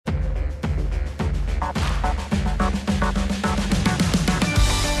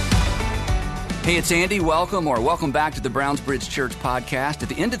Hey, it's Andy. Welcome back to the Brownsbridge Church podcast. At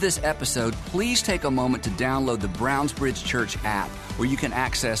the end of this episode, please take a moment to download the Brownsbridge Church app, where you can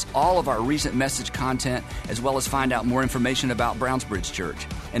access all of our recent message content, as well as find out more information about Brownsbridge Church.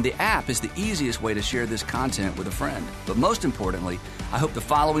 And the app is the easiest way to share this content with a friend. But most importantly, I hope the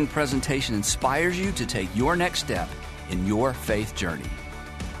following presentation inspires you to take your next step in your faith journey.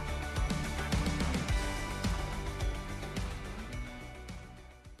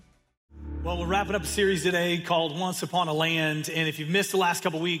 Well, we're wrapping up a series today called Once Upon a Land. And if you've missed the last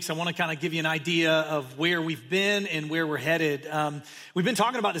couple of weeks, I want to kind of give you an idea of where we've been and where we're headed. We've been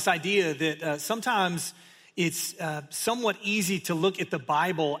talking about this idea that sometimes it's somewhat easy to look at the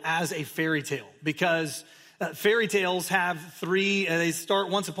Bible as a fairy tale, because fairy tales have three, they start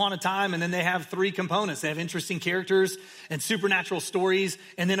once upon a time, and then they have three components. They have interesting characters and supernatural stories,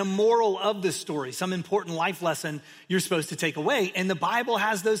 and then a moral of the story, some important life lesson you're supposed to take away. And the Bible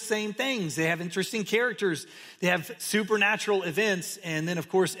has those same things. They have interesting characters, they have supernatural events, and then, of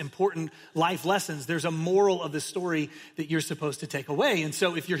course, important life lessons. There's a moral of the story that you're supposed to take away. And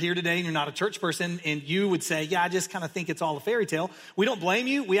so if you're here today and you're not a church person, and you would say, yeah, I just kind of think it's all a fairy tale, we don't blame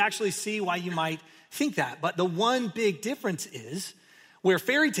you. We actually see why you might think that. But the one big difference is, where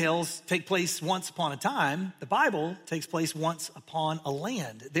fairy tales take place once upon a time, the Bible takes place once upon a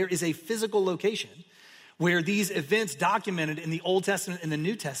land. There is a physical location where these events documented in the Old Testament and the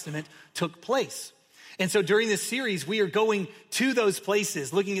New Testament took place. And so during this series, we are going to those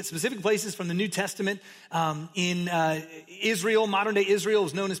places, looking at specific places from the New Testament in Israel. Modern day Israel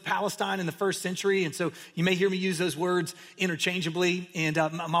is known as Palestine in the first century. And so you may hear me use those words interchangeably. And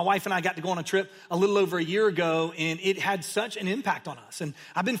my wife and I got to go on a trip a little over a year ago, and it had such an impact on us. And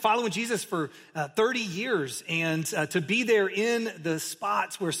I've been following Jesus for 30 years. And to be there in the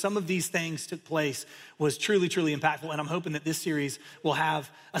spots where some of these things took place was truly, truly impactful. And I'm hoping that this series will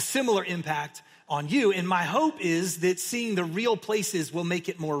have a similar impact on you. And my hope is that seeing the real places will make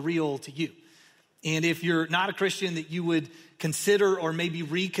it more real to you. And if you're not a Christian, that you would consider or maybe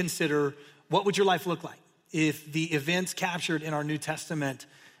reconsider, what would your life look like if the events captured in our New Testament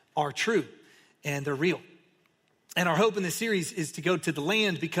are true and they're real? And our hope in this series is to go to the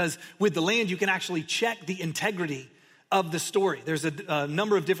land, because with the land, you can actually check the integrity of the story. There's a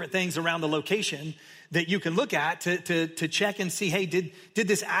number of different things around the location that you can look at to check and see, hey, did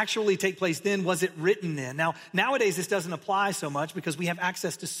this actually take place then? Was it written then? Now, nowadays, this doesn't apply so much because we have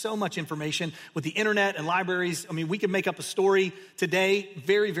access to so much information with the internet and libraries. I mean, we can make up a story today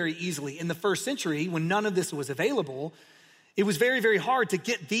very, very easily. In the first century, when none of this was available, it was very, very hard to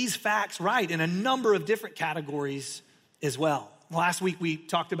get these facts right in a number of different categories as well. Last week, we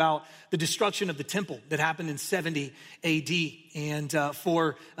talked about the destruction of the temple that happened in 70 AD. And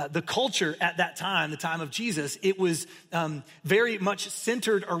for the culture at that time, the time of Jesus, it was very much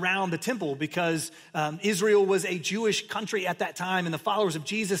centered around the temple, because Israel was a Jewish country at that time. And the followers of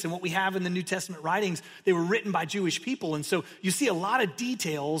Jesus and what we have in the New Testament writings, they were written by Jewish people. And so you see a lot of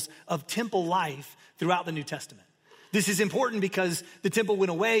details of temple life throughout the New Testament. This is important because the temple went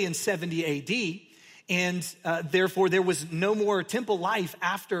away in 70 AD. And therefore, there was no more temple life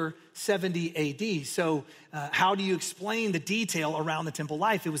after 70 AD. So how do you explain the detail around the temple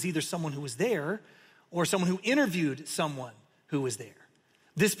life? It was either someone who was there or someone who interviewed someone who was there.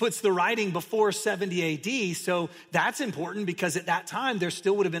 This puts the writing before 70 AD. So that's important, because at that time, there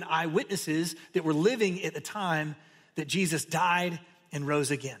still would have been eyewitnesses that were living at the time that Jesus died and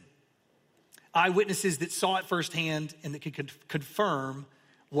rose again. Eyewitnesses that saw it firsthand and that could confirm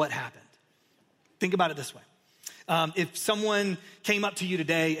what happened. Think about it this way. If someone came up to you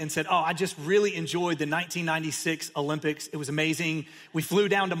today and said, I just really enjoyed the 1996 Olympics. It was amazing. We flew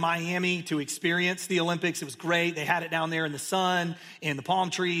down to Miami to experience the Olympics. It was great. They had it down there in the sun and the palm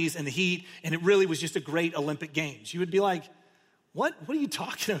trees and the heat. And it really was just a great Olympic Games. You would be like, what are you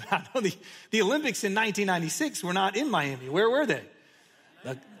talking about? No, the Olympics in 1996 were not in Miami. Where were they?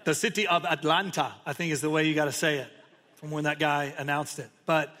 The city of Atlanta, I think is the way you got to say it, from when that guy announced it.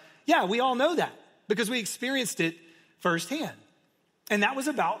 But yeah, we all know that, because we experienced it firsthand. And that was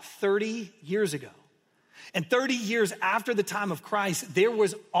about 30 years ago. And 30 years after the time of Christ, there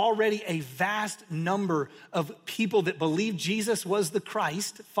was already a vast number of people that believed Jesus was the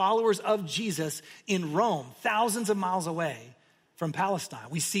Christ, followers of Jesus in Rome, thousands of miles away from Palestine.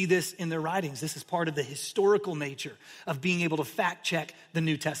 We see this in their writings. This is part of the historical nature of being able to fact check the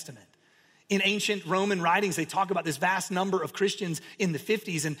New Testament. In ancient Roman writings, they talk about this vast number of Christians in the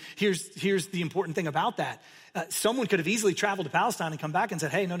 50s. And here's the important thing about that. Someone could have easily traveled to Palestine and come back and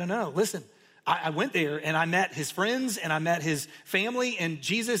said, hey, no, listen. I went there and I met his friends and I met his family, and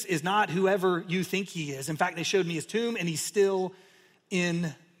Jesus is not whoever you think he is. In fact, they showed me his tomb and he's still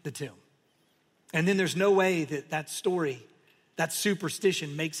in the tomb. And then there's no way that story, that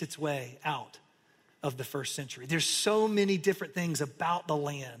superstition makes its way out of the first century. There's so many different things about the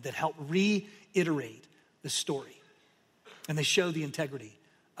land that help reiterate the story, and they show the integrity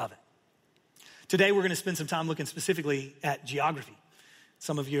of it. Today, we're gonna spend some time looking specifically at geography.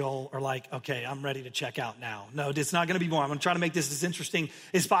 Some of you all are like, okay, I'm ready to check out now. No, it's not gonna be more. I'm gonna try to make this as interesting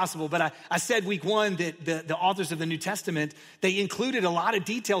as possible. But I said week one that the authors of the New Testament, they included a lot of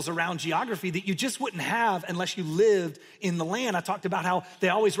details around geography that you just wouldn't have unless you lived in the land. I talked about how they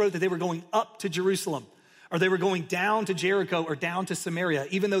always wrote that they were going up to Jerusalem, or they were going down to Jericho or down to Samaria.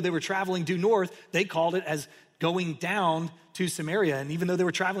 Even though they were traveling due north, they called it as going down to Samaria. And even though they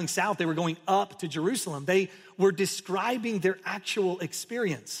were traveling south, they were going up to Jerusalem. They were describing their actual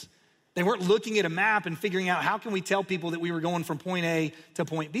experience. They weren't looking at a map and figuring out how can we tell people that we were going from point A to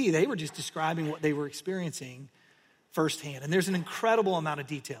point B. They were just describing what they were experiencing firsthand. And there's an incredible amount of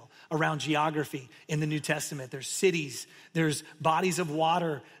detail around geography in the New Testament. There's cities, there's bodies of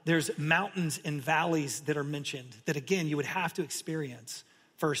water, there's mountains and valleys that are mentioned that, again, you would have to experience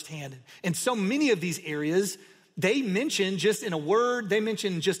firsthand. And so many of these areas, they mention just in a word, they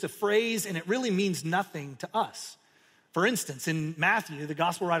mention just a phrase, and it really means nothing to us. For instance, in Matthew, the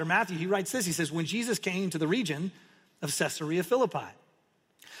gospel writer Matthew, he writes this. He says, when Jesus came to the region of Caesarea Philippi.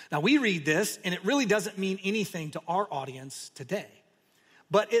 Now we read this, and it really doesn't mean anything to our audience today.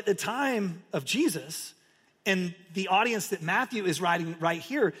 But at the time of Jesus and the audience that Matthew is writing right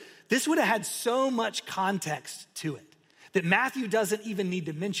here, this would have had so much context to it that Matthew doesn't even need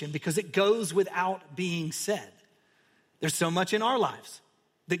to mention because it goes without being said. There's so much in our lives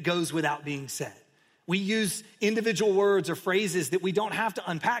that goes without being said. We use individual words or phrases that we don't have to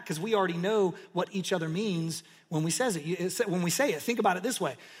unpack because we already know what each other means when we say it. Think about it this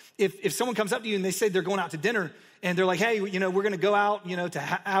way. If someone comes up to you and they say they're going out to dinner and they're like, hey, we're going to go out,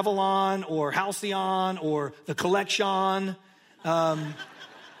 to Avalon or Halcyon or the Collection.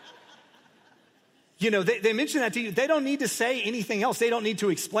 They mention that to you. They don't need to say anything else. They don't need to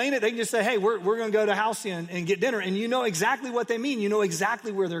explain it. They can just say, hey, we're going to go to Halcyon and get dinner. And you know exactly what they mean. You know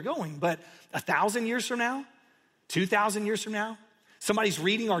exactly where they're going. But 1,000 years from now, 2,000 years from now, somebody's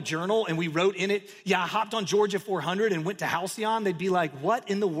reading our journal and we wrote in it, I hopped on Georgia 400 and went to Halcyon. They'd be like, what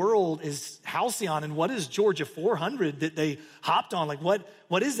in the world is Halcyon? And what is Georgia 400 that they hopped on? Like,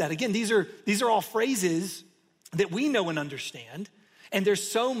 what is that? Again, these are all phrases that we know and understand. And there's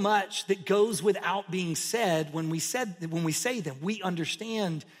so much that goes without being said when we say them. We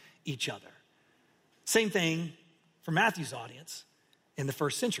understand each other. Same thing for Matthew's audience in the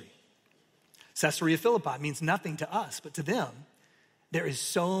first century. Caesarea Philippi means nothing to us, but to them, there is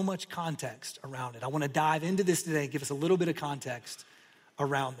so much context around it. I want to dive into this today and give us a little bit of context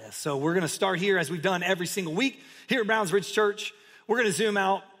around this. So we're going to start here as we've done every single week here at Browns Bridge Church. We're going to zoom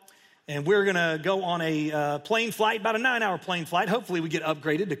out. And we're gonna go on a plane flight, about a 9-hour plane flight. Hopefully we get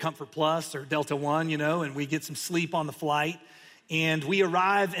upgraded to Comfort Plus or Delta One, and we get some sleep on the flight. And we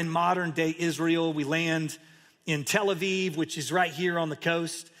arrive in modern day Israel. We land in Tel Aviv, which is right here on the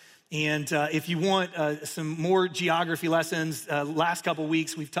coast. And if you want some more geography lessons, last couple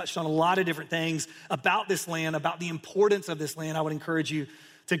weeks we've touched on a lot of different things about this land, about the importance of this land. I would encourage you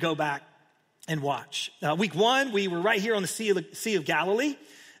to go back and watch. Week one, we were right here on the Sea of Galilee.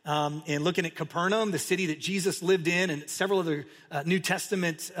 And looking at Capernaum, the city that Jesus lived in, and several other New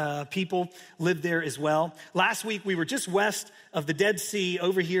Testament people lived there as well. Last week, we were just west of the Dead Sea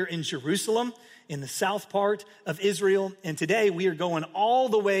over here in Jerusalem, in the south part of Israel. And today, we are going all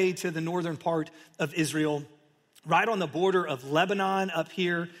the way to the northern part of Israel, right on the border of Lebanon up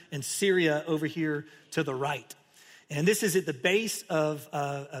here and Syria over here to the right. And this is at the base of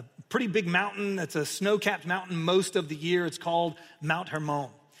a pretty big mountain. It's a snow-capped mountain most of the year. It's called Mount Hermon.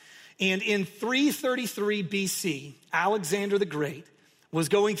 And in 333 BC, Alexander the Great was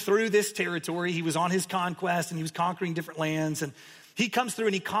going through this territory. He was on his conquest and he was conquering different lands. And he comes through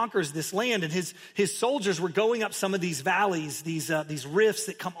and he conquers this land. And his soldiers were going up some of these valleys, these rifts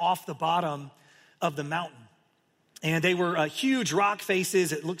that come off the bottom of the mountain. And they were huge rock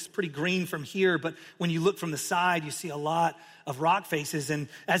faces. It looks pretty green from here, but when you look from the side, you see a lot of rock faces. And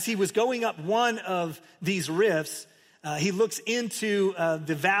as he was going up one of these rifts, he looks into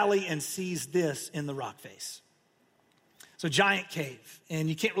the valley and sees this in the rock face. It's a giant cave, and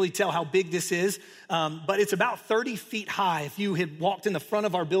you can't really tell how big this is, but it's about 30 feet high. If you had walked in the front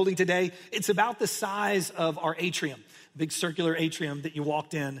of our building today, it's about the size of our atrium, big circular atrium that you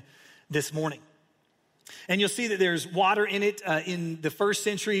walked in this morning. And you'll see that there's water in it. In the first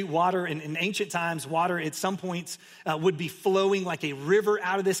century, water, in ancient times, water at some points would be flowing like a river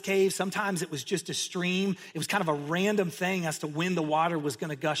out of this cave. Sometimes it was just a stream. It was kind of a random thing as to when the water was going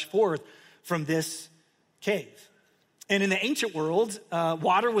to gush forth from this cave. And in the ancient world,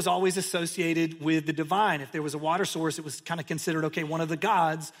 water was always associated with the divine. If there was a water source, it was kind of considered, okay, one of the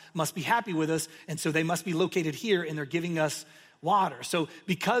gods must be happy with us, and so they must be located here, and they're giving us water. So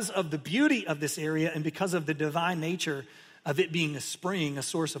because of the beauty of this area and because of the divine nature of it being a spring, a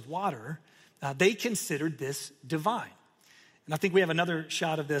source of water, they considered this divine. And I think we have another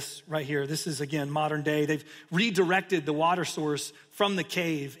shot of this right here. This is, again, modern day. They've redirected the water source from the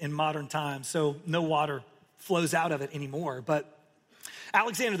cave in modern times, so no water flows out of it anymore. But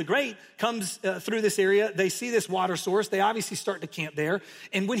Alexander the Great comes through this area. They see this water source. They obviously start to camp there.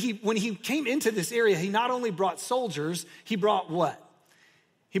 And when he came into this area, he not only brought soldiers, he brought what?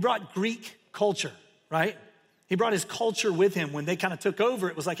 He brought Greek culture, right? He brought his culture with him. When they kind of took over,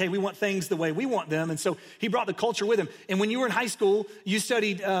 it was like, hey, we want things the way we want them. And so he brought the culture with him. And when you were in high school, you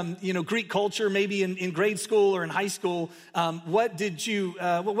studied, Greek culture, maybe in grade school or in high school. What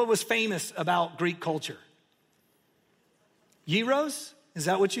was famous about Greek culture? Gyros? Is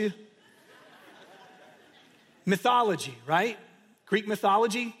that what you? Mythology, right? Greek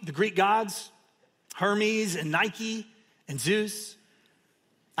mythology, the Greek gods, Hermes and Nike and Zeus.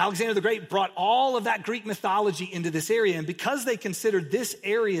 Alexander the Great brought all of that Greek mythology into this area, and because they considered this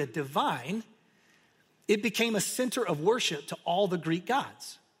area divine, it became a center of worship to all the Greek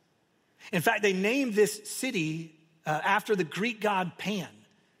gods. In fact, they named this city after the Greek god Pan.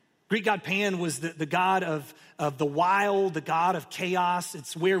 Greek god Pan was the god of the wild, the god of chaos.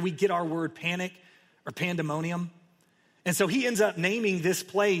 It's where we get our word panic or pandemonium. And so he ends up naming this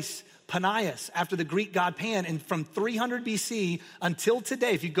place Panias after the Greek god Pan. And from 300 BC until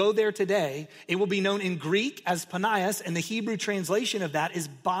today, if you go there today, it will be known in Greek as Panias, and the Hebrew translation of that is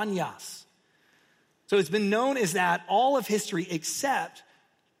Banyas. So it's been known as that all of history except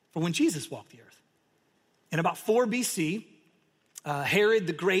for when Jesus walked the earth. In about 4 BC, Herod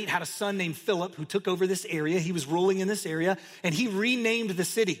the Great had a son named Philip who took over this area. He was ruling in this area, and he renamed the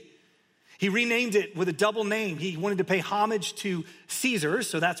city. He renamed it with a double name. He wanted to pay homage to Caesar,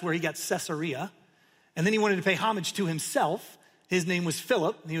 so that's where he got Caesarea. And then he wanted to pay homage to himself. His name was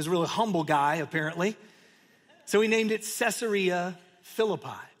Philip. He was a really humble guy, apparently. So he named it Caesarea Philippi.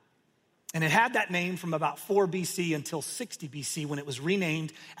 And it had that name from about 4 BC until 60 BC when it was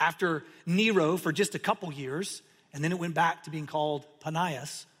renamed after Nero for just a couple years. And then it went back to being called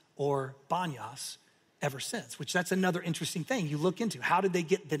Panias or Banyas ever since, which that's another interesting thing you look into. How did they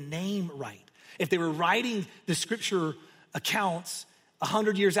get the name right? If they were writing the scripture accounts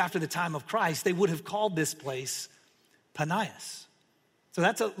 100 years after the time of Christ, they would have called this place Panias. So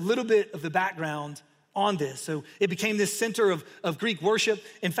that's a little bit of the background on this. So it became this center of Greek worship.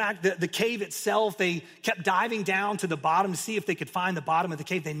 In fact, the cave itself, they kept diving down to the bottom to see if they could find the bottom of the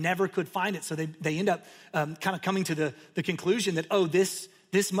cave. They never could find it. So they end up kind of coming to the conclusion that,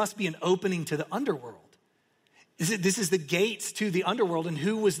 this must be an opening to the underworld. This is the gates to the underworld. And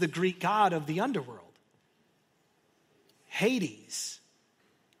who was the Greek god of the underworld? Hades.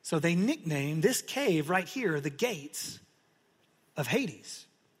 So they nicknamed this cave right here, the gates of Hades.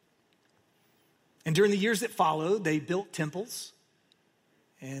 And during the years that followed, they built temples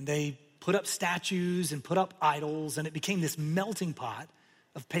and they put up statues and put up idols, and it became this melting pot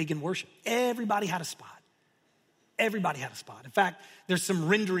of pagan worship. Everybody had a spot. Everybody had a spot. In fact, there's some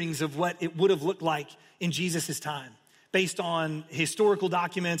renderings of what it would have looked like in Jesus' time based on historical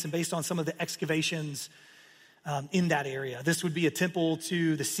documents and based on some of the excavations in that area. This would be a temple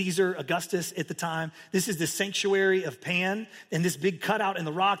to the Caesar Augustus at the time. This is the sanctuary of Pan, and this big cutout in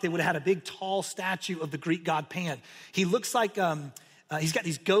the rock, they would have had a big tall statue of the Greek god Pan. He looks like, he's got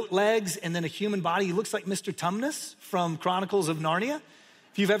these goat legs and then a human body. He looks like Mr. Tumnus from Chronicles of Narnia.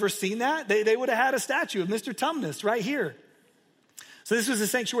 If you've ever seen that, they would have had a statue of Mr. Tumnus right here. So this was the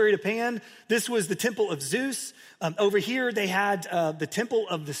sanctuary to Pan. This was the temple of Zeus. Over here, they had the temple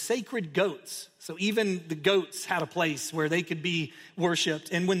of the sacred goats. So even the goats had a place where they could be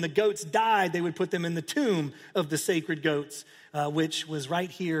worshiped. And when the goats died, they would put them in the tomb of the sacred goats, which was right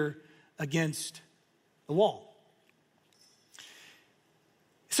here against the wall.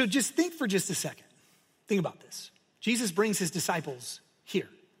 So just think for just a second. Think about this. Jesus brings his disciples here.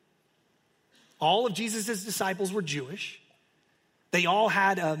 All of Jesus' disciples were Jewish. They all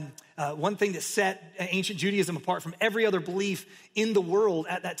had one thing that set ancient Judaism apart from every other belief in the world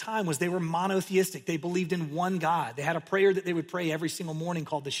at that time was they were monotheistic. They believed in one God. They had a prayer that they would pray every single morning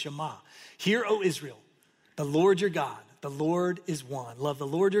called the Shema. Hear, O Israel, the Lord your God, the Lord is one. Love the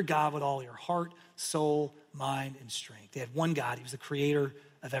Lord your God with all your heart, soul, mind, and strength. They had one God. He was the creator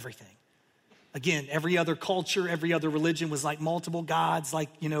of everything. Again, every other culture, every other religion was like multiple gods, like,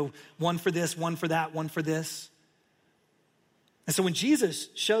 one for this, one for that, one for this. And so when Jesus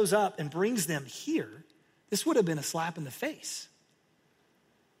shows up and brings them here, this would have been a slap in the face.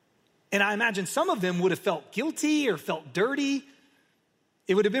 And I imagine some of them would have felt guilty or felt dirty.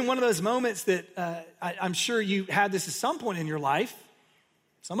 It would have been one of those moments that I'm sure you had this at some point in your life.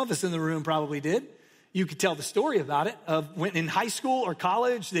 Some of us in the room probably did. You could tell the story about it of when in high school or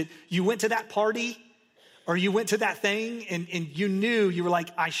college that you went to that party or you went to that thing and you knew, you were like,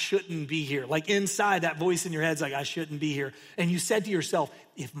 I shouldn't be here. Like inside that voice in your head's like, I shouldn't be here. And you said to yourself,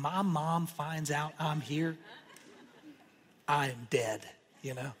 if my mom finds out I'm here, I am dead,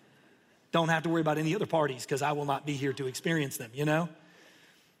 you know? Don't have to worry about any other parties because I will not be here to experience them, you know?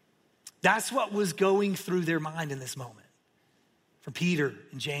 That's what was going through their mind in this moment. From Peter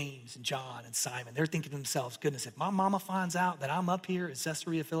and James and John and Simon, they're thinking to themselves, goodness, if my mama finds out that I'm up here at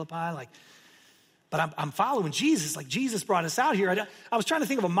Caesarea Philippi, but I'm following Jesus, like Jesus brought us out here. I was trying to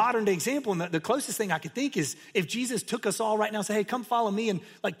think of a modern day example, and the closest thing I could think is if Jesus took us all right now and said, hey, come follow me, and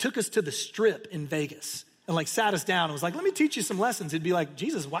like took us to the Strip in Vegas and like sat us down and was like, let me teach you some lessons. It'd be like,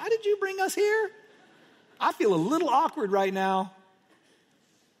 Jesus, why did you bring us here? I feel a little awkward right now.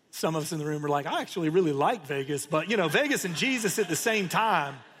 Some of us in the room are like, I actually really like Vegas, but you know, Vegas and Jesus at the same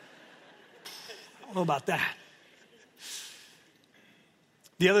time. I don't know about that.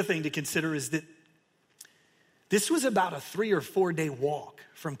 The other thing to consider is that this was about a 3 or 4 day walk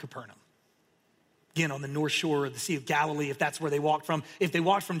from Capernaum. Again, on the north shore of the Sea of Galilee, if that's where they walked from. If they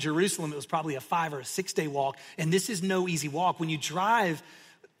walked from Jerusalem, it was probably a 5 or a 6 day walk. And this is no easy walk. When you drive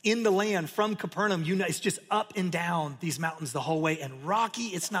in the land from Capernaum, you know, it's just up and down these mountains the whole way and rocky.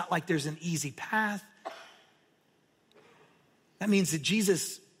 It's not like there's an easy path. That means that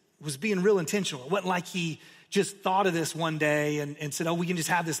Jesus was being real intentional. It wasn't like he just thought of this one day and said, oh, we can just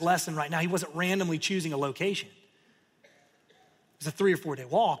have this lesson right now. He wasn't randomly choosing a location. It was a 3 or 4 day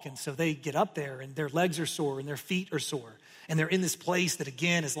walk. And so they get up there and their legs are sore and their feet are sore. And they're in this place that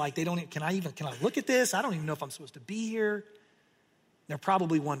again is like, can I look at this? I don't even know if I'm supposed to be here. They're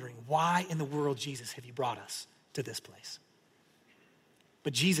probably wondering, why in the world, Jesus, have you brought us to this place?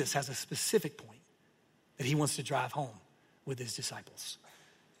 But Jesus has a specific point that he wants to drive home with his disciples.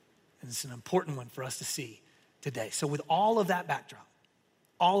 And it's an important one for us to see today. So with all of that backdrop,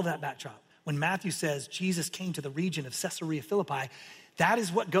 when Matthew says Jesus came to the region of Caesarea Philippi, that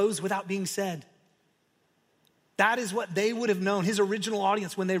is what goes without being said. That is what they would have known. His original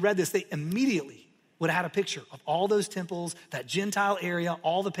audience, when they read this, they immediately would have had a picture of all those temples, that Gentile area,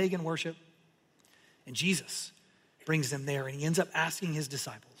 all the pagan worship. And Jesus brings them there, and he ends up asking his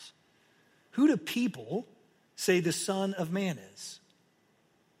disciples, who do people say the Son of Man is?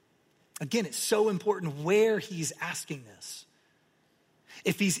 Again, it's so important where he's asking this.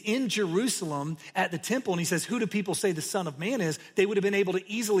 If he's in Jerusalem at the temple and he says, who do people say the Son of Man is? They would have been able to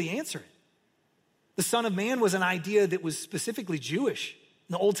easily answer it. The Son of Man was an idea that was specifically Jewish.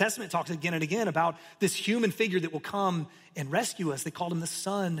 The Old Testament talks again and again about this human figure that will come and rescue us. They called him the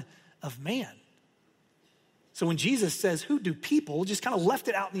Son of Man. So when Jesus says, who do people, just kind of left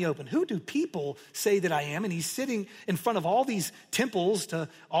it out in the open. Who do people say that I am? And he's sitting in front of all these temples to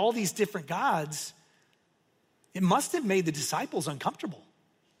all these different gods. It must have made the disciples uncomfortable.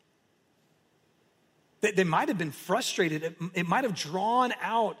 They might have been frustrated. It might have drawn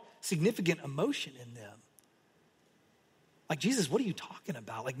out significant emotion in them. Like, Jesus, what are you talking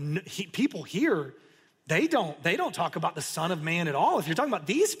about? Like, people here, they don't talk about the Son of Man at all. If you're talking about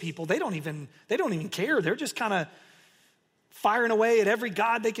these people, they don't even care. They're just kind of firing away at every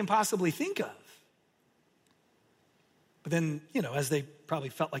god they can possibly think of. But then, you know, as they probably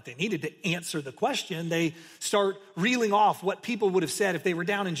felt like they needed to answer the question, they start reeling off what people would have said if they were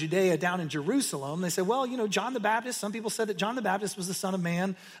down in Judea, down in Jerusalem. They said, well, you know, John the Baptist, some people said that John the Baptist was the Son of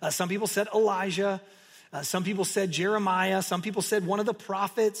Man. Some people said Elijah. Some people said Jeremiah. Some people said one of the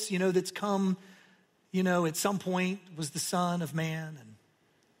prophets, you know, that's come, you know, at some point was the Son of Man. And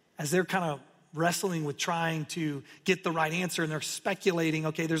as they're kind of wrestling with trying to get the right answer and they're speculating,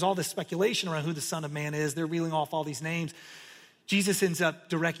 okay, there's all this speculation around who the Son of Man is. They're reeling off all these names. Jesus ends up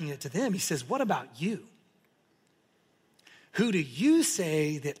directing it to them. He says, what about you? Who do you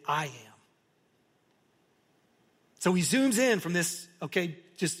say that I am? So he zooms in from this, okay,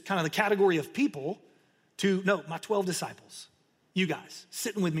 just kind of the category of people to, no, my 12 disciples, you guys,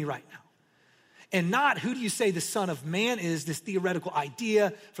 sitting with me right now. And not who do you say the Son of Man is, this theoretical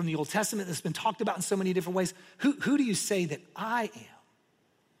idea from the Old Testament that's been talked about in so many different ways. Who do you say that I am?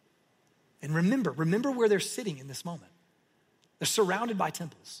 And remember where they're sitting in this moment. They're surrounded by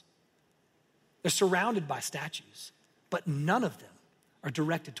temples. They're surrounded by statues, but none of them are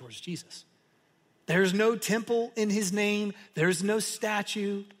directed towards Jesus. There's no temple in his name. There's no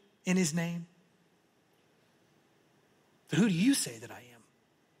statue in his name. So who do you say that I am?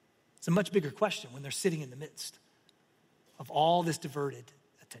 It's a much bigger question when they're sitting in the midst of all this diverted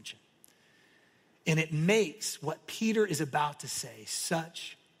attention. And it makes what Peter is about to say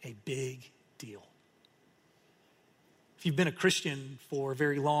such a big deal. If you've been a Christian for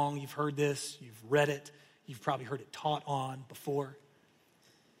very long, you've heard this, you've read it, you've probably heard it taught on before.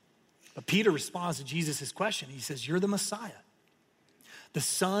 But Peter responds to Jesus' question. He says, you're the Messiah, the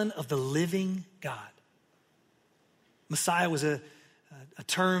Son of the living God. Messiah was a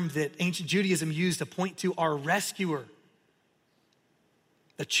term that ancient Judaism used to point to our rescuer,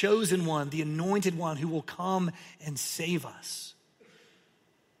 the chosen one, the anointed one who will come and save us.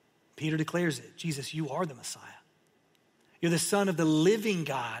 Peter declares it. Jesus, you are the Messiah. You're the Son of the living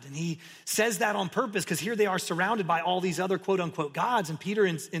God. And he says that on purpose because here they are surrounded by all these other quote unquote gods. And Peter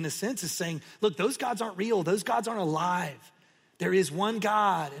in a sense is saying, look, those gods aren't real. Those gods aren't alive. There is one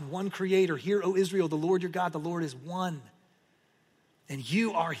God and one creator. Hear, O Israel, the Lord your God, the Lord is one. And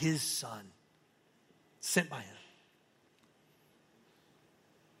you are his son, sent by him.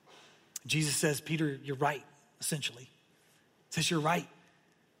 Jesus says, Peter, you're right, essentially. He says, you're right.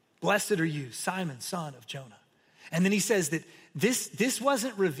 Blessed are you, Simon, son of Jonah. And then he says that this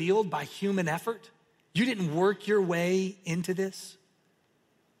wasn't revealed by human effort. You didn't work your way into this.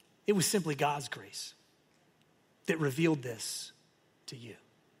 It was simply God's grace that revealed this to you.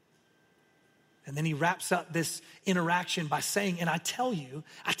 And then he wraps up this interaction by saying, and I tell you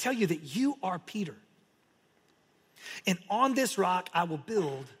that you are Peter. And on this rock, I will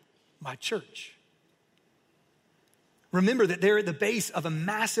build my church. Remember that they're at the base of a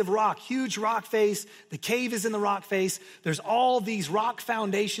massive rock, huge rock face. The cave is in the rock face. There's all these rock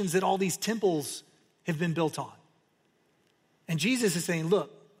foundations that all these temples have been built on. And Jesus is saying,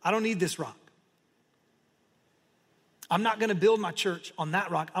 look, I don't need this rock. I'm not gonna build my church on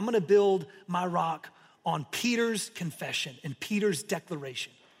that rock. I'm gonna build my rock on Peter's confession and Peter's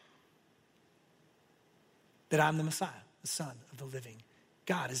declaration that I'm the Messiah, the Son of the living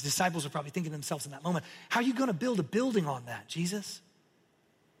God. His disciples are probably thinking to themselves in that moment, how are you gonna build a building on that, Jesus?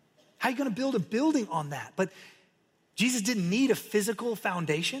 How are you gonna build a building on that? But Jesus didn't need a physical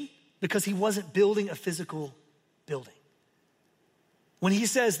foundation because he wasn't building a physical building. When he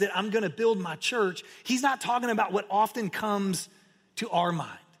says that I'm gonna build my church, he's not talking about what often comes to our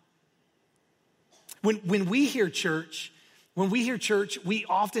mind. When we hear church, we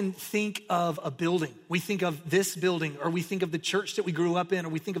often think of a building. We think of this building, or we think of the church that we grew up in, or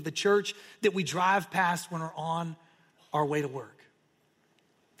we think of the church that we drive past when we're on our way to work.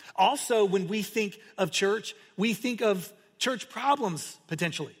 Also, when we think of church, we think of church problems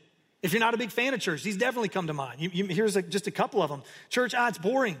potentially. If you're not a big fan of church, these definitely come to mind. Here's just a couple of them. Church, it's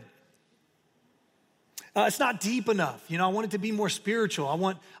boring. It's not deep enough. I want it to be more spiritual. I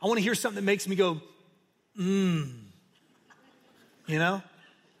want to hear something that makes me go,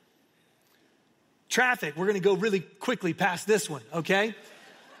 Traffic, we're gonna go really quickly past this one, okay?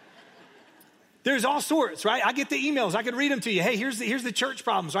 There's all sorts, right? I get the emails, I could read them to you. Hey, here's the church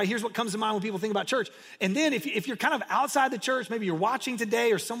problems, right? Here's what comes to mind when people think about church. And then if you're kind of outside the church, maybe you're watching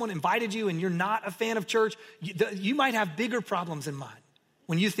today or someone invited you and you're not a fan of church, you might have bigger problems in mind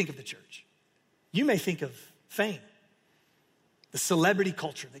when you think of the church. You may think of fame, the celebrity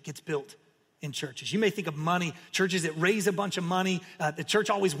culture that gets built in churches. You may think of money, churches that raise a bunch of money. The church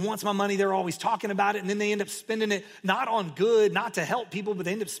always wants my money. They're always talking about it. And then they end up spending it not on good, not to help people, but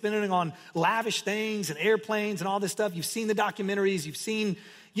they end up spending it on lavish things and airplanes and all this stuff. You've seen the documentaries. You've seen,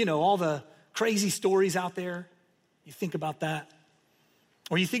 all the crazy stories out there. You think about that.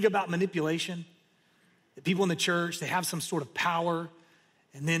 Or you think about manipulation. The people in the church, they have some sort of power.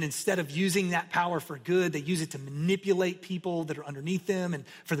 And then instead of using that power for good, they use it to manipulate people that are underneath them. And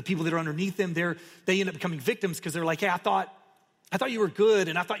for the people that are underneath them, they end up becoming victims because they're like, hey, I thought you were good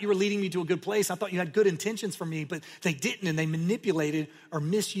and I thought you were leading me to a good place. I thought you had good intentions for me, but they didn't, and they manipulated or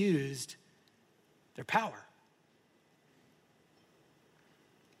misused their power.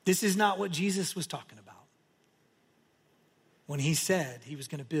 This is not what Jesus was talking about when he said he was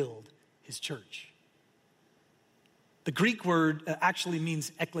going to build his church. The Greek word actually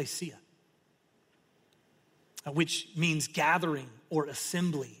means ekklesia, which means gathering or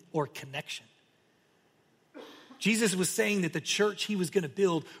assembly or connection. Jesus was saying that the church he was going to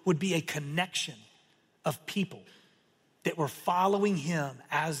build would be a connection of people that were following him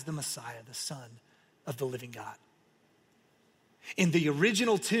as the Messiah, the Son of the living God. In the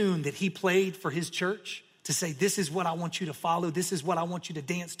original tune that he played for his church, to say, this is what I want you to follow. This is what I want you to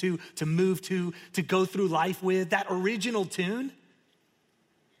dance to move to go through life with. That original tune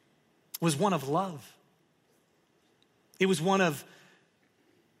was one of love. It was one of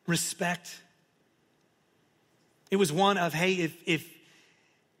respect. It was one of, hey,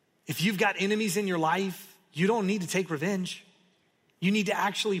 if you've got enemies in your life, you don't need to take revenge. You need to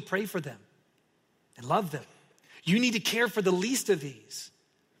actually pray for them and love them. You need to care for the least of these.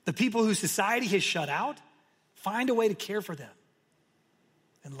 The people who society has shut out, find a way to care for them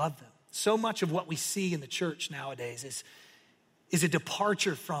and love them. So much of what we see in the church nowadays is a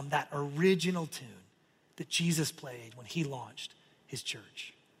departure from that original tune that Jesus played when he launched his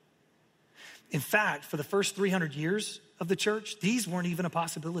church. In fact, for the first 300 years of the church, these weren't even a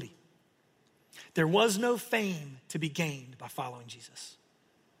possibility. There was no fame to be gained by following Jesus.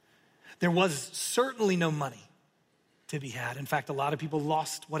 There was certainly no money to be had. In fact, a lot of people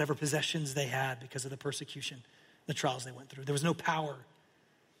lost whatever possessions they had because of the persecution, the trials they went through. There was no power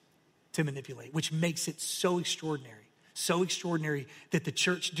to manipulate, which makes it so extraordinary that the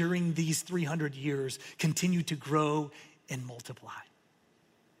church during these 300 years continued to grow and multiply.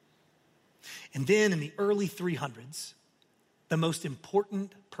 And then in the early 300s, the most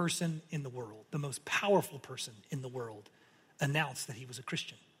important person in the world, the most powerful person in the world, announced that he was a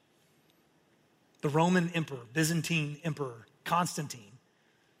Christian. The Roman emperor, Byzantine emperor, Constantine,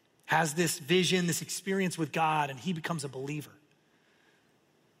 has this vision, this experience with God, and he becomes a believer.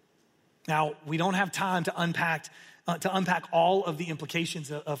 Now, we don't have time to unpack all of the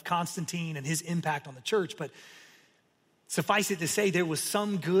implications of Constantine and his impact on the church, but suffice it to say there was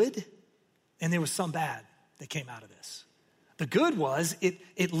some good and there was some bad that came out of this. The good was it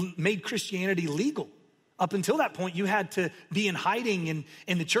made Christianity legal. Up until that point, you had to be in hiding,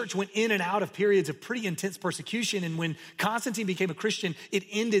 and the church went in and out of periods of pretty intense persecution. And when Constantine became a Christian, it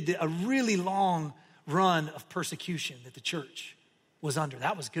ended a really long run of persecution that the church was under.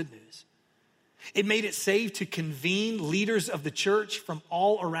 That was good news. It made it safe to convene leaders of the church from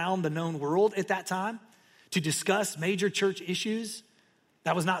all around the known world at that time to discuss major church issues.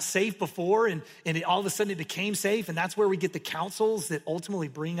 That was not safe before, and all of a sudden it became safe, and that's where we get the councils that ultimately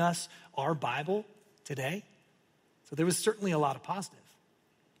bring us our Bible today. So there was certainly a lot of positive.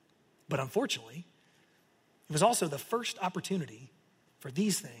 But unfortunately, it was also the first opportunity for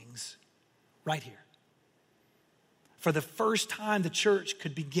these things right here. For the first time, the church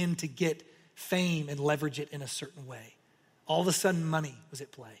could begin to get fame and leverage it in a certain way. All of a sudden, money was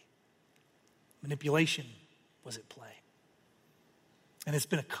at play. Manipulation was at play. And it's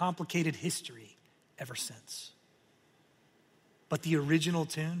been a complicated history ever since. But the original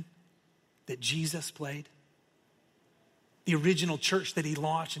tune that Jesus played, the original church that he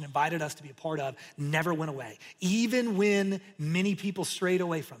launched and invited us to be a part of, never went away. Even when many people strayed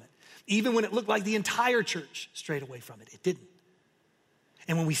away from it, even when it looked like the entire church strayed away from it, it didn't.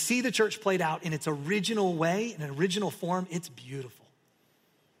 And when we see the church played out in its original way, in an original form, it's beautiful.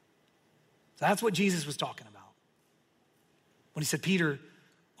 So that's what Jesus was talking about when he said, Peter,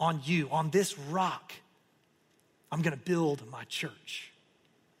 on you, on this rock, I'm going to build my church.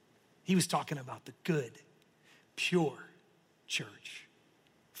 He was talking about the good, pure church.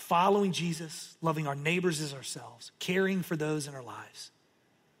 Following Jesus, loving our neighbors as ourselves, caring for those in our lives.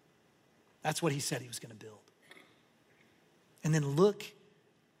 That's what he said he was going to build. And then look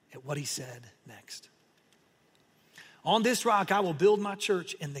at what he said next. On this rock I will build my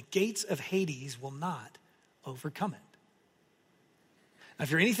church, and the gates of Hades will not overcome it. Now,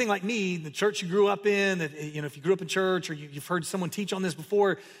 if you're anything like me, the church you grew up in, if you grew up in church or you've heard someone teach on this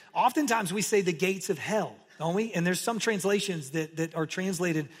before, oftentimes we say the gates of hell, don't we? And there's some translations that are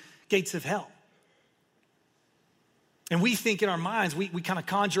translated gates of hell. And we think in our minds, we kind of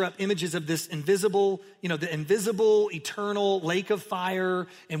conjure up images of this invisible, the invisible, eternal lake of fire.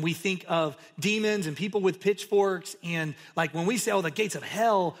 And we think of demons and people with pitchforks. And like when we say, the gates of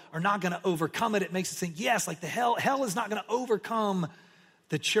hell are not going to overcome it, it makes us think, yes, like hell is not going to overcome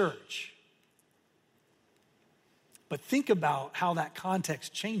the church. But think about how that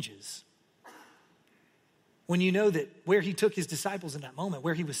context changes when you know that where he took his disciples in that moment,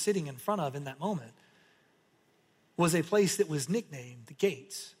 where he was sitting in front of in that moment, was a place that was nicknamed the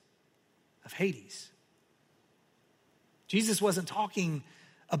gates of Hades. Jesus wasn't talking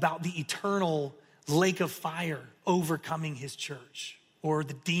about the eternal lake of fire overcoming his church, or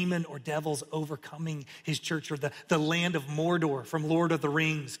the demon or devils overcoming his church, or the land of Mordor from Lord of the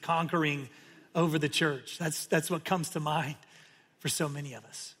Rings conquering over the church. That's what comes to mind for so many of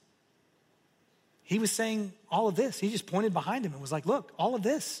us. He was saying all of this. He just pointed behind him and was like, look, all of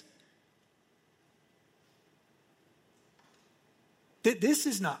this. This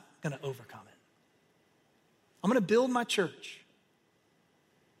is not going to overcome it. I'm going to build my church,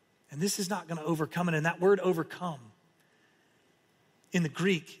 and this is not going to overcome it. And that word overcome in the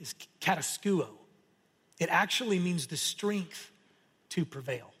Greek is kataskuo. It actually means the strength to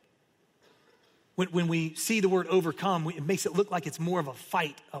prevail. When we see the word overcome, it makes it look like it's more of a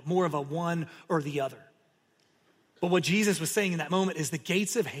fight, more of a one or the other. But what Jesus was saying in that moment is the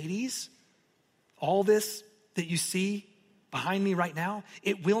gates of Hades, all this that you see behind me right now,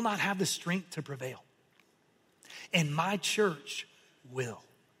 it will not have the strength to prevail. And my church will.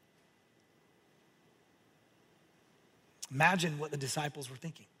 Imagine what the disciples were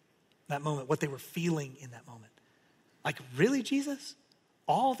thinking in that moment, what they were feeling in that moment. Like, really, Jesus?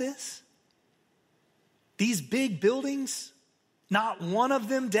 All this? These big buildings, not one of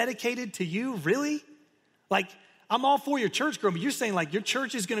them dedicated to you, really? Like, I'm all for your church growing, but you're saying like your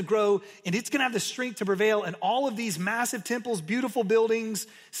church is gonna grow and it's gonna have the strength to prevail, and all of these massive temples, beautiful buildings,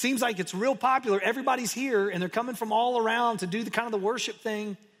 seems like it's real popular. Everybody's here and they're coming from all around to do the kind of the worship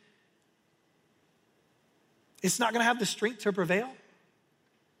thing. It's not gonna have the strength to prevail.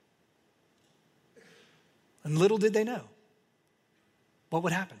 And little did they know what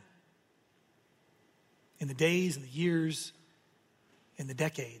would happen in the days and the years and the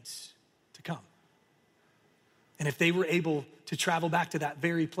decades to come. And if they were able to travel back to that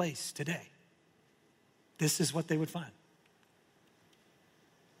very place today, this is what they would find.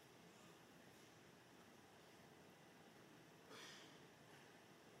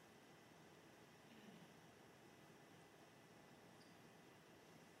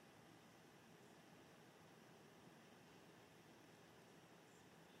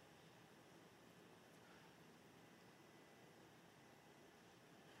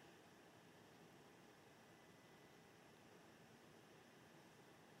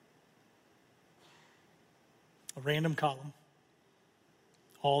 A random column,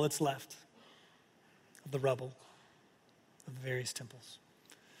 all that's left of the rubble of the various temples.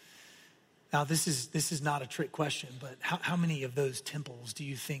 Now, this is not a trick question, but how many of those temples do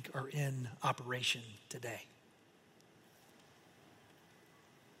you think are in operation today?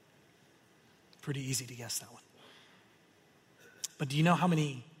 Pretty easy to guess that one. But do you know how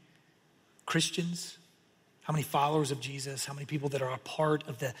many Christians, how many followers of Jesus, how many people that are a part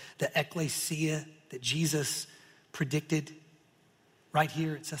of the ecclesia that Jesus predicted right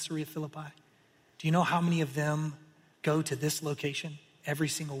here at Caesarea Philippi? Do you know how many of them go to this location every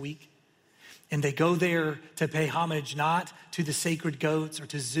single week? And they go there to pay homage not to the sacred goats or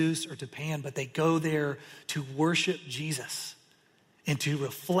to Zeus or to Pan, but they go there to worship Jesus and to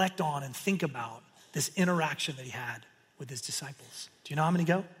reflect on and think about this interaction that he had with his disciples. Do you know how many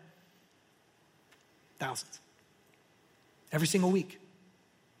go? Thousands. Every single week.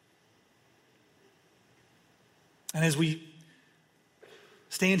 And as we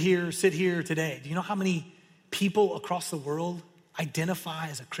stand here, sit here today, do you know how many people across the world identify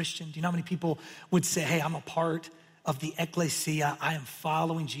as a Christian? Do you know how many people would say, hey, I'm a part of the ecclesia, I am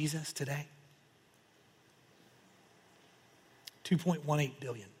following Jesus today? 2.18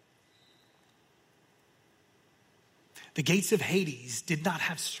 billion. The gates of Hades did not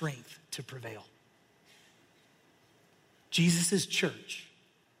have strength to prevail. Jesus' church,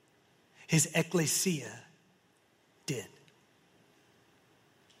 his ecclesia, did.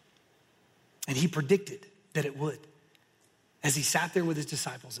 And he predicted that it would as he sat there with his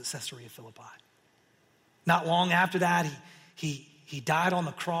disciples at Caesarea Philippi. Not long after that, he died on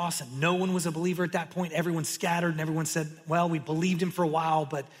the cross and no one was a believer at that point. Everyone scattered and everyone said, well, we believed him for a while,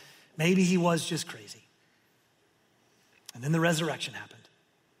 but maybe he was just crazy. And then the resurrection happened.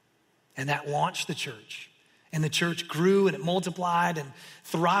 And that launched the church. And the church grew and it multiplied and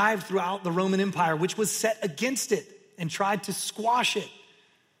thrived throughout the Roman Empire, which was set against it and tried to squash it.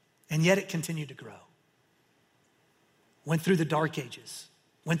 And yet it continued to grow. Went through the Dark Ages,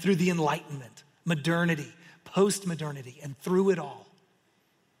 went through the Enlightenment, modernity, post-modernity, and through it all,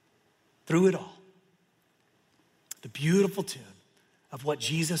 the beautiful tune of what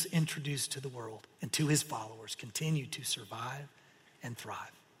Jesus introduced to the world and to his followers continued to survive and thrive.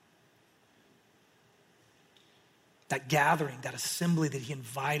 That gathering, that assembly that he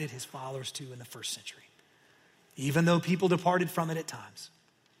invited his followers to in the first century. Even though people departed from it at times,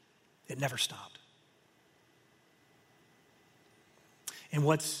 it never stopped. And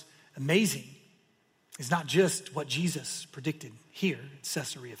what's amazing is not just what Jesus predicted here at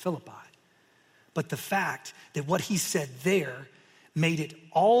Caesarea Philippi, but the fact that what he said there made it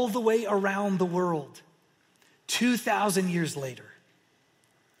all the way around the world 2,000 years later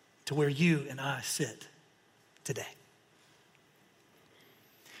to where you and I sit today.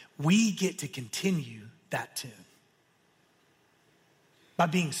 We get to continue that tune by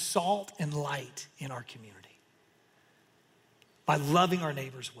being salt and light in our community, by loving our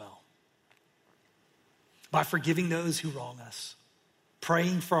neighbors well, by forgiving those who wrong us,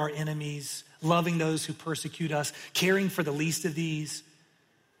 praying for our enemies, loving those who persecute us, caring for the least of these.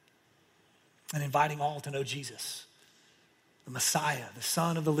 and inviting all to know Jesus, the Messiah, the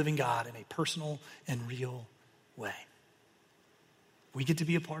Son of the living God, in a personal and real way. We get to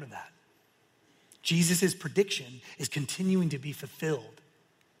be a part of that. Jesus' prediction is continuing to be fulfilled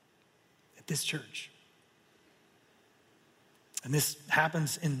at this church. And this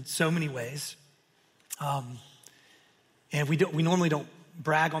happens in so many ways. And we normally don't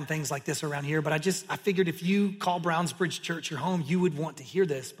brag on things like this around here, but I figured if you call Brownsbridge Church your home, you would want to hear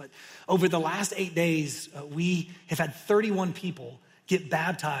this. But over the last 8 days, we have had 31 people get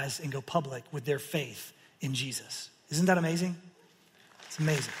baptized and go public with their faith in Jesus. Isn't that amazing? It's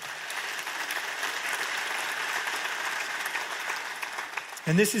amazing.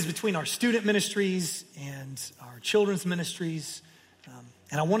 And this is between our student ministries and our children's ministries.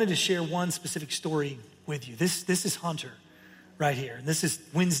 And I wanted to share one specific story with you. This is Hunter right here. And this is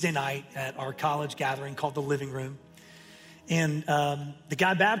Wednesday night at our college gathering called The Living Room. And the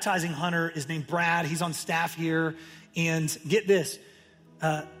guy baptizing Hunter is named Brad. He's on staff here. And get this,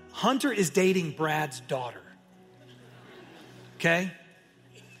 Hunter is dating Brad's daughter. Okay?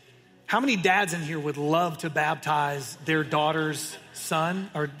 How many dads in here would love to baptize their daughter's son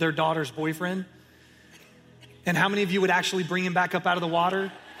or their daughter's boyfriend? And how many of you would actually bring him back up out of the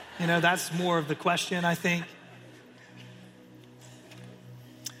water? You know, that's more of the question, I think.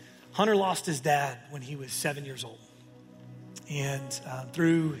 Hunter lost his dad when he was 7 years old. And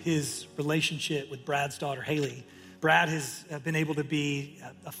through his relationship with Brad's daughter, Haley, Brad has been able to be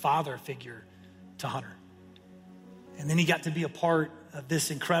a father figure to Hunter. And then he got to be a part of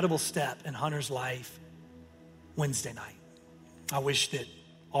this incredible step in Hunter's life Wednesday night. I wish that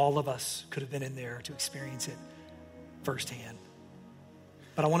all of us could have been in there to experience it firsthand.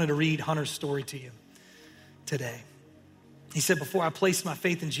 But I wanted to read Hunter's story to you today. He said, before I placed my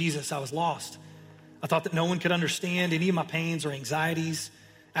faith in Jesus, I was lost. I thought that no one could understand any of my pains or anxieties.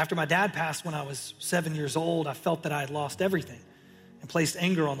 After my dad passed when I was 7 years old, I felt that I had lost everything and placed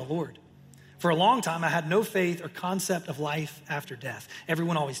anger on the Lord. For a long time, I had no faith or concept of life after death.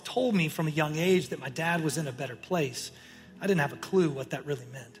 Everyone always told me from a young age that my dad was in a better place. I didn't have a clue what that really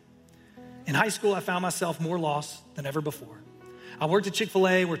meant. In high school, I found myself more lost than ever before. I worked at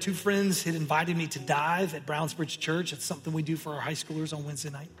Chick-fil-A where two friends had invited me to dive at Brownsbridge Church. It's something we do for our high schoolers on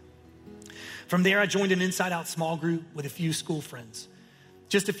Wednesday night. From there, I joined an Inside Out small group with a few school friends.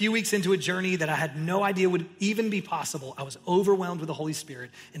 Just a few weeks into a journey that I had no idea would even be possible, I was overwhelmed with the Holy Spirit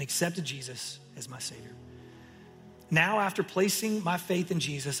and accepted Jesus as my Savior. Now, after placing my faith in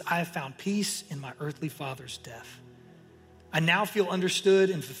Jesus, I have found peace in my earthly father's death. I now feel understood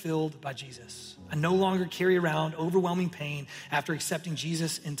and fulfilled by Jesus. I no longer carry around overwhelming pain after accepting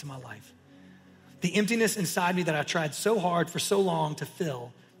Jesus into my life. The emptiness inside me that I tried so hard for so long to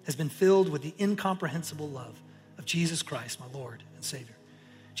fill has been filled with the incomprehensible love of Jesus Christ, my Lord and Savior.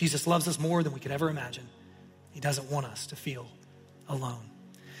 Jesus loves us more than we could ever imagine. He doesn't want us to feel alone.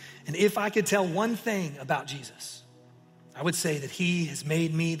 And if I could tell one thing about Jesus, I would say that he has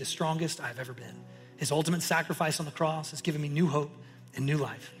made me the strongest I've ever been. His ultimate sacrifice on the cross has given me new hope and new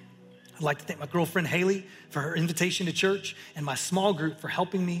life. I'd like to thank my girlfriend, Haley, for her invitation to church and my small group for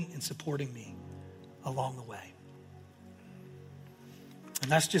helping me and supporting me along the way.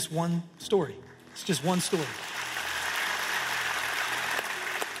 And that's just one story. It's just one story.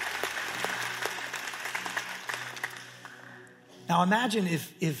 Now imagine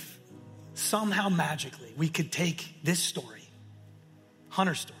if somehow magically we could take this story,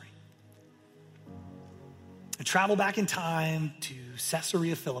 Hunter's story, and travel back in time to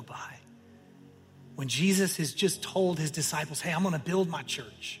Caesarea Philippi when Jesus has just told his disciples, hey, I'm gonna build my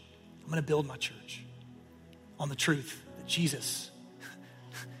church. I'm gonna build my church on the truth that Jesus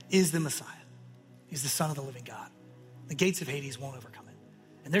is the Messiah. He's the Son of the living God. The gates of Hades won't overcome it.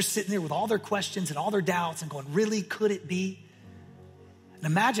 And they're sitting there with all their questions and all their doubts and going, really, could it be? And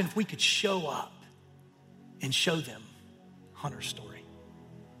imagine if we could show up and show them Hunter's story.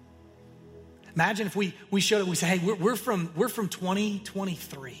 Imagine if we showed up, we say, hey, we're from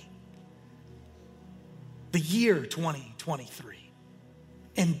 2023. The year 2023.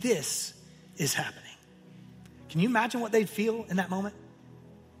 And this is happening. Can you imagine what they'd feel in that moment?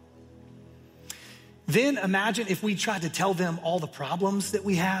 Then imagine if we tried to tell them all the problems that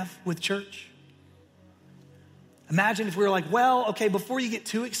we have with church. Imagine if we were like, well, okay, before you get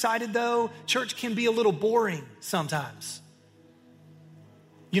too excited though, church can be a little boring sometimes.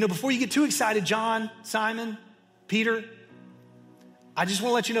 You know, before you get too excited, John, Simon, Peter, I just want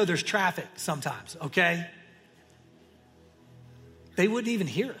to let you know there's traffic sometimes, okay? They wouldn't even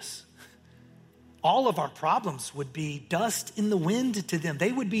hear us. All of our problems would be dust in the wind to them.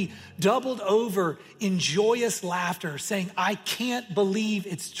 They would be doubled over in joyous laughter, saying, I can't believe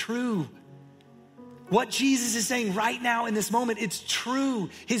it's true. What Jesus is saying right now in this moment, it's true.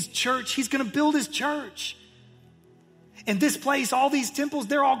 His church, he's gonna build his church. And this place, all these temples,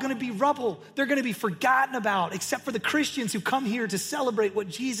 they're all gonna be rubble. They're gonna be forgotten about, except for the Christians who come here to celebrate what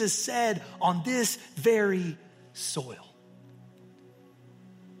Jesus said on this very soil.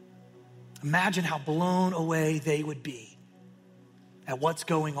 Imagine how blown away they would be at what's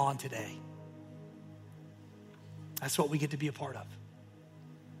going on today. That's what we get to be a part of.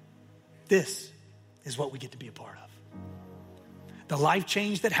 This is what we get to be a part of. The life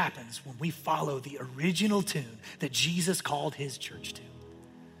change that happens when we follow the original tune that Jesus called his church to.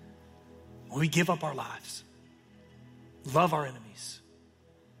 When we give up our lives, love our enemies,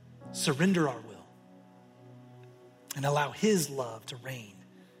 surrender our will, and allow his love to reign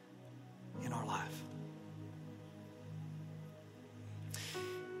in our life.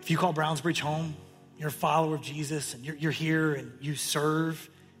 If you call Brownsbridge home, you're a follower of Jesus, and you're here and you serve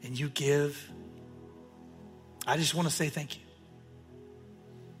and you give, I just want to say thank you.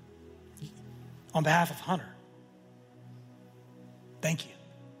 On behalf of Hunter, thank you.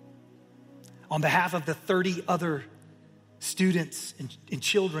 On behalf of the 30 other students and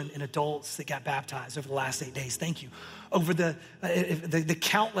children and adults that got baptized over the last 8 days, thank you. Over the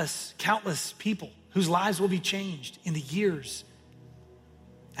countless people whose lives will be changed in the years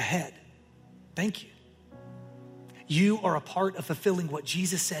ahead, thank you. You are a part of fulfilling what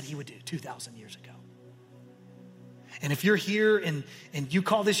Jesus said he would do 2,000 years ago. And if you're here and you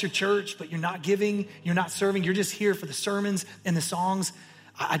call this your church, but you're not giving, you're not serving, you're just here for the sermons and the songs,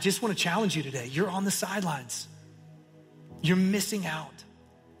 I just want to challenge you today. You're on the sidelines. You're missing out.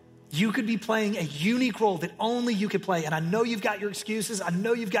 You could be playing a unique role that only you could play. And I know you've got your excuses. I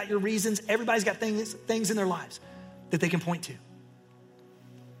know you've got your reasons. Everybody's got things in their lives that they can point to.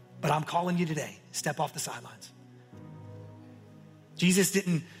 But I'm calling you today, step off the sidelines. Jesus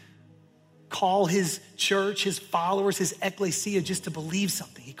didn't call his church, his followers, his ecclesia just to believe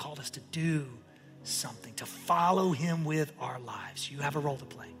something. He called us to do something, to follow him with our lives. You have a role to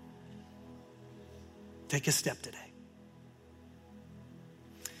play. Take a step today.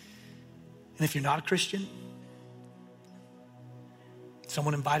 And if you're not a Christian,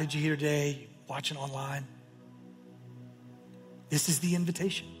 someone invited you here today, watching online, this is the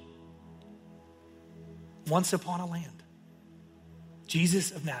invitation. Once upon a land,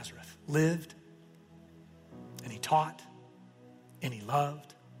 Jesus of Nazareth lived, and he taught, and he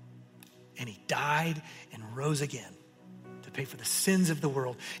loved, and he died and rose again to pay for the sins of the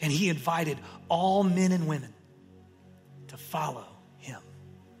world. And he invited all men and women to follow him,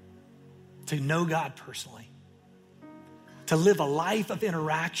 to know God personally, to live a life of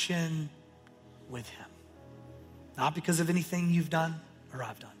interaction with him. Not because of anything you've done or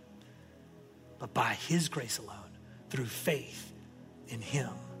I've done, but by his grace alone, through faith in him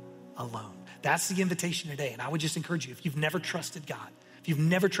alone. That's the invitation today. And I would just encourage you, if you've never trusted God, if you've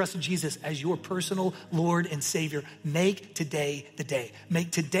never trusted Jesus as your personal Lord and Savior, make today the day.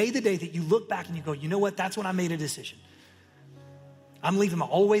 Make today the day that you look back and you go, you know what? That's when I made a decision. I'm leaving my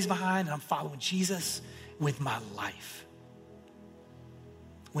old ways behind and I'm following Jesus with my life.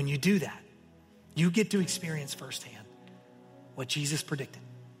 When you do that, you get to experience firsthand what Jesus predicted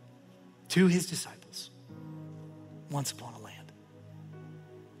to his disciples once upon a land.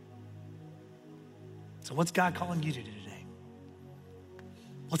 So what's God calling you to do today?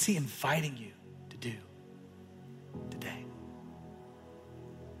 What's he inviting you to do today?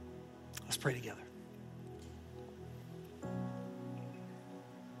 Let's pray together.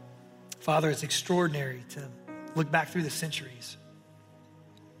 Father, it's extraordinary to look back through the centuries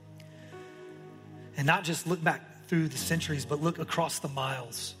and not just look back through the centuries, but look across the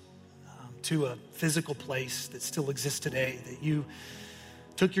miles to a physical place that still exists today that you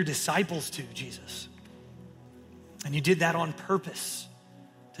took your disciples to, Jesus. And you did that on purpose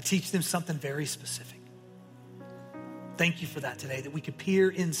to teach them something very specific. Thank you for that today, that we could peer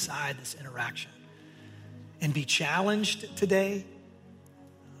inside this interaction and be challenged today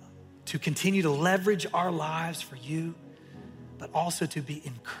to continue to leverage our lives for you, but also to be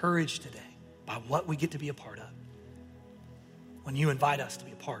encouraged today by what we get to be a part of when you invite us to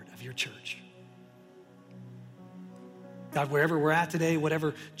be a part of your church. God, wherever we're at today,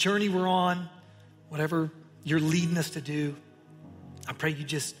 whatever journey we're on, whatever you're leading us to do, I pray you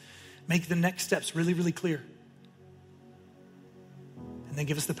just make the next steps really, really clear. And then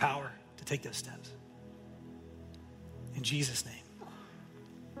give us the power to take those steps. In Jesus' name,